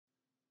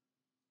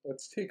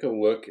Let's take a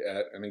look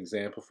at an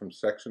example from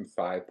section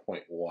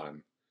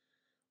 5.1,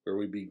 where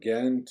we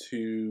begin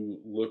to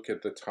look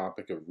at the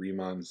topic of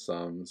Riemann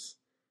sums,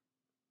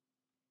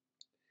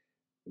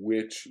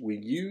 which we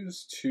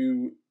use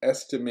to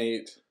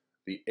estimate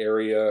the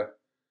area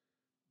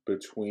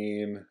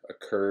between a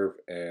curve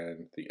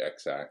and the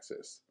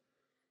x-axis.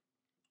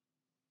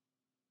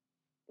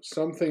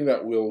 Something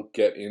that we'll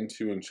get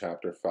into in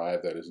chapter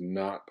 5 that is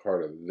not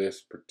part of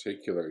this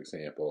particular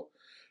example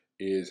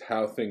is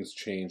how things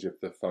change if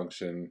the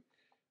function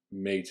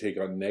may take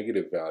on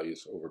negative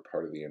values over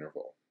part of the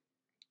interval.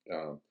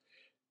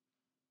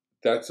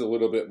 That's a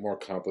little bit more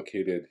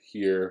complicated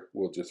here.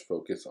 We'll just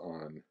focus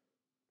on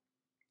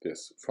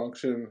this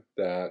function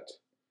that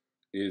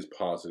is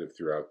positive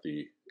throughout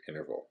the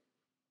interval.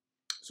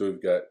 So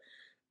we've got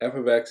f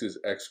of x is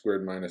x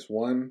squared minus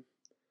 1.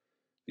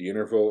 The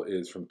interval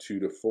is from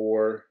 2 to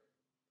 4.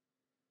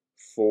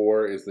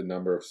 4 is the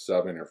number of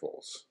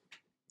subintervals.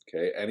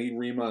 Okay, any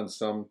Riemann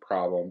sum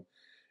problem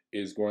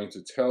is going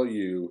to tell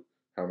you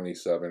how many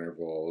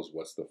subintervals,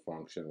 what's the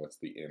function, what's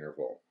the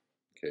interval.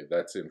 Okay,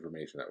 that's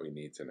information that we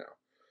need to know.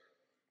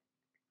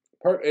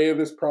 Part A of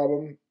this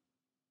problem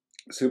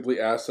simply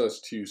asks us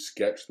to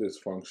sketch this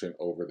function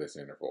over this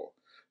interval.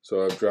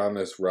 So I've drawn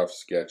this rough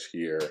sketch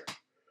here.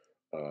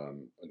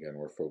 Again,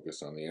 we're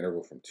focused on the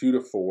interval from 2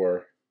 to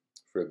 4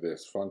 for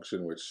this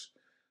function, which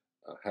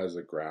has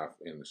a graph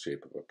in the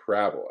shape of a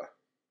parabola.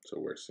 So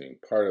we're seeing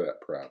part of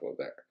that parabola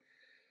there.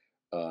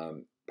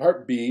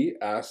 Part B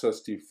asks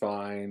us to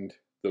find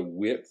the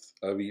width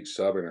of each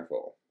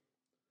subinterval.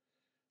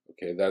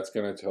 Okay, that's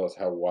going to tell us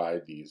how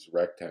wide these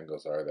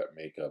rectangles are that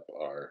make up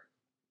our,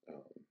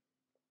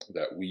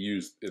 that we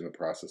use in the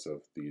process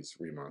of these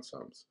Riemann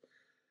sums.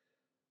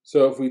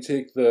 So if we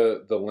take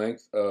the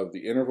length of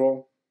the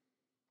interval,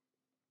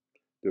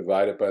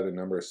 divide it by the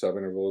number of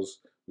subintervals,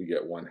 we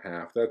get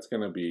 1/2. That's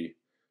going to be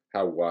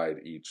how wide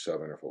each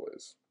subinterval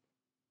is.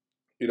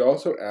 It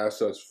also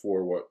asks us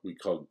for what we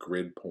call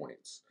grid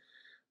points.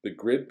 The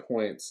grid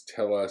points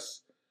tell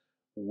us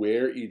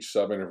where each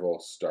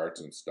subinterval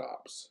starts and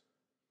stops.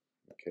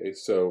 Okay,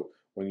 so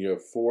when you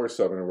have 4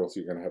 subintervals,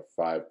 you're going to have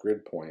 5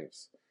 grid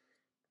points,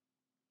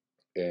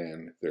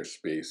 and they're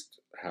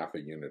spaced half a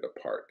unit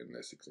apart in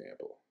this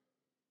example.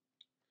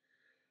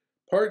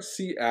 Part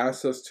C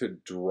asks us to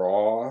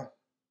draw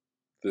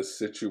the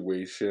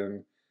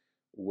situation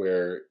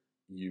where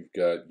you've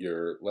got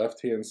your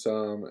left-hand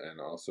sum and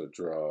also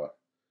draw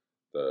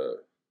the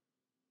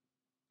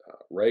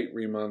right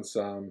Riemann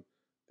sum,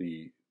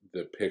 the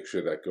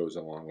picture that goes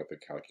along with the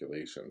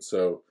calculation.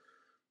 So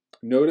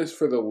notice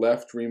for the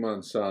left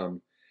Riemann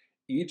sum,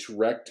 each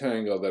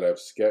rectangle that I've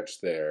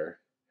sketched there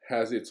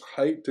has its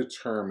height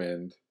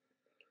determined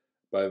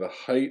by the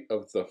height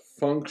of the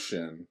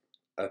function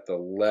at the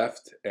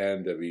left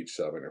end of each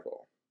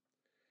subinterval.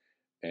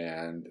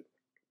 And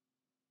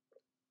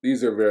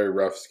these are very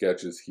rough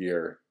sketches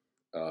here,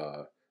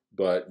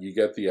 but you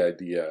get the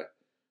idea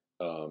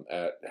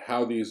at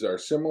how these are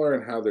similar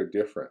and how they're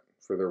different.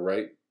 For the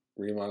right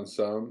Riemann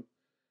sum,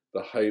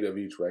 the height of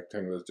each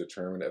rectangle is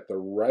determined at the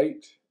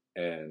right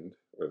end,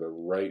 or the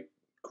right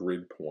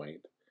grid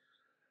point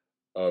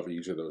of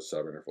each of those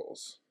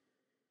subintervals.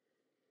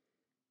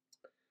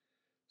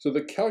 So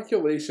the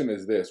calculation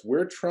is this.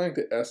 We're trying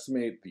to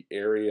estimate the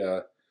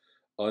area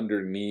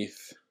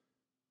underneath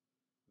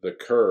the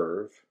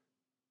curve,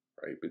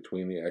 right,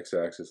 between the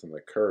x-axis and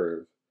the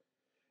curve,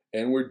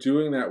 and we're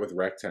doing that with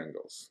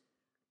rectangles.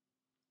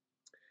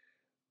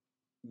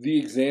 The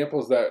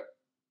examples that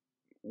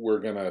we're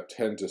going to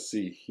tend to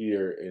see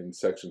here in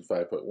section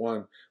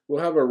 5.1 will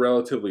have a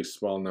relatively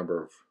small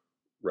number of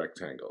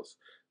rectangles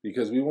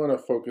because we want to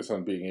focus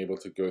on being able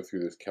to go through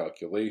this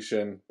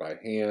calculation by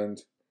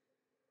hand.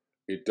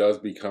 It does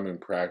become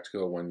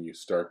impractical when you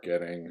start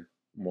getting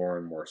more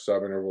and more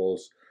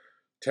subintervals.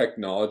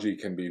 Technology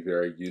can be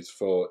very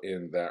useful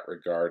in that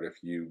regard.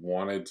 If you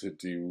wanted to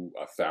do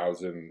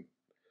 1,000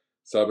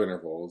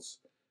 subintervals,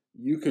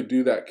 you could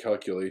do that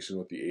calculation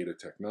with the aid of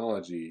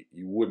technology.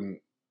 You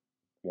wouldn't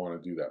want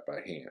to do that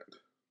by hand.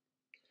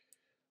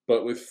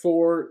 But with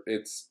 4,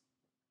 it's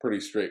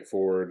pretty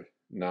straightforward,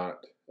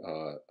 not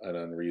an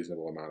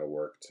unreasonable amount of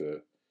work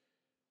to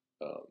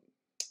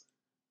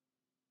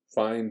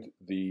find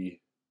the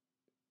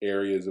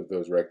areas of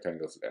those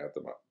rectangles and add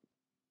them up.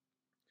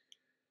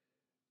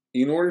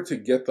 In order to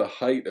get the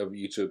height of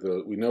each of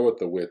the, we know what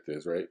the width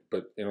is, right?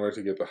 But in order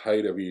to get the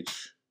height of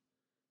each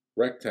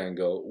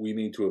rectangle, we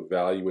need to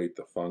evaluate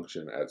the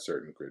function at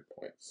certain grid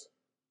points.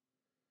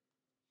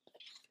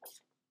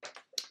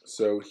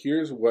 So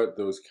here's what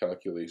those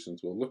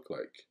calculations will look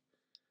like.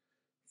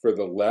 For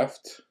the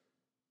left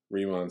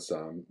Riemann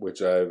sum,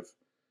 which I've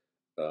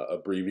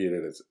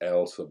abbreviated as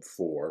L sub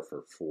 4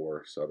 for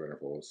 4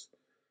 subintervals,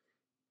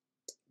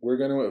 we're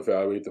going to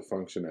evaluate the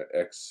function at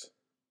x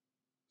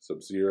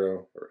sub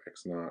 0, or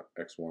x0,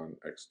 x1,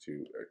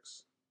 x2,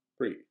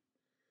 x3.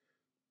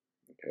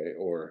 Okay,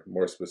 or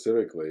more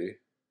specifically,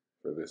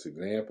 for this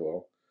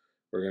example,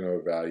 we're going to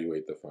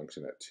evaluate the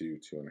function at 2,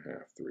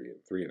 2.5, 3,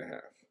 and 3.5.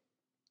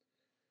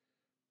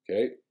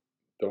 Okay,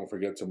 don't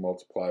forget to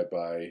multiply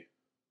by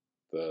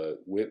the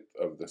width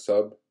of the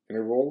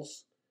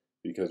sub-intervals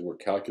because we're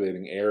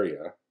calculating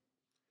area.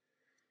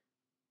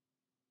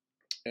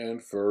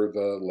 And for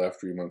the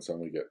left Riemann sum,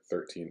 we get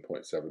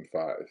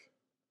 13.75.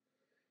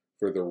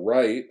 For the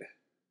right,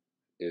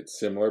 it's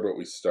similar, but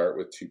we start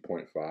with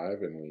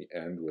 2.5 and we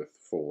end with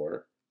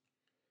 4.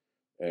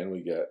 And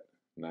we get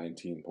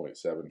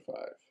 19.75.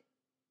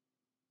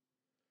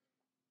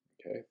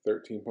 Okay,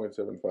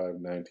 13.75,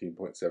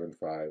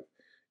 19.75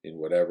 in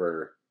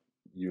whatever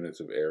units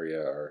of area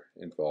are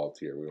involved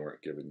here. We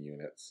weren't given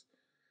units.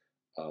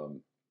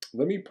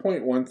 Let me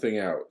point one thing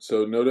out.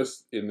 So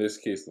notice in this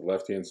case, the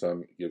left-hand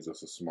sum gives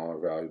us a smaller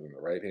value than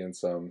the right-hand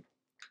sum.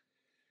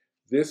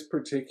 This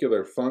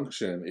particular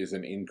function is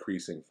an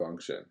increasing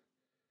function.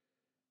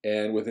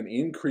 And with an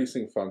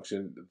increasing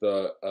function,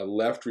 the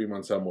left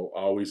Riemann sum will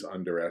always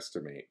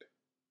underestimate.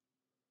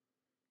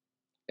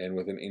 And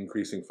with an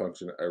increasing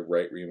function, a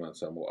right Riemann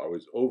sum will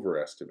always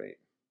overestimate.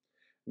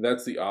 And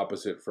that's the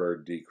opposite for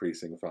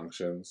decreasing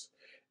functions.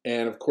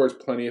 And of course,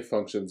 plenty of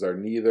functions are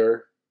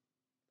neither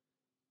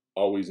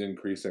always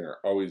increasing or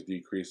always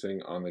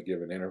decreasing on the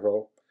given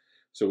interval.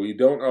 So we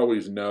don't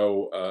always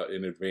know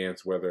in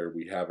advance whether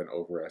we have an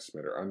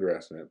overestimate or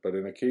underestimate. But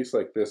in a case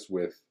like this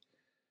with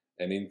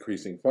an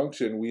increasing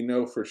function, we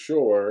know for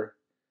sure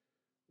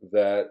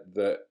that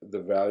the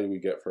value we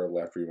get for a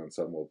left Riemann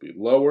sum will be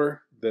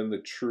lower than the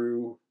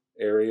true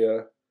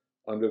area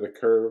under the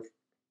curve.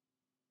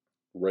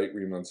 Right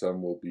Riemann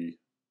sum will be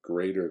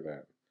greater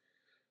than.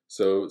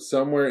 So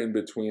somewhere in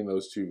between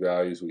those two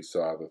values we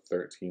saw, the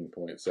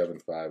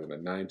 13.75 and the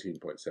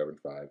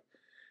 19.75,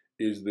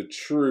 is the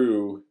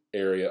true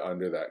area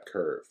under that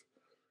curve.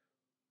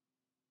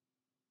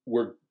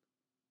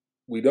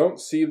 We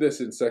don't see this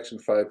in section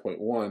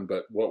 5.1,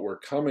 but what we're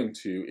coming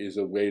to is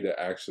a way to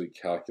actually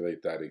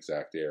calculate that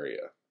exact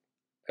area.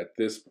 At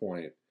this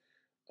point,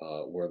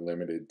 we're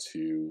limited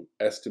to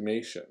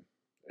estimation,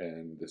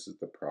 and this is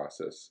the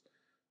process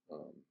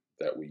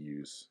that we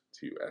use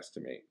to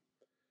estimate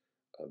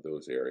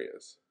those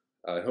areas.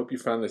 I hope you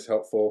found this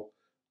helpful.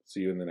 See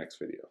you in the next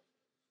video.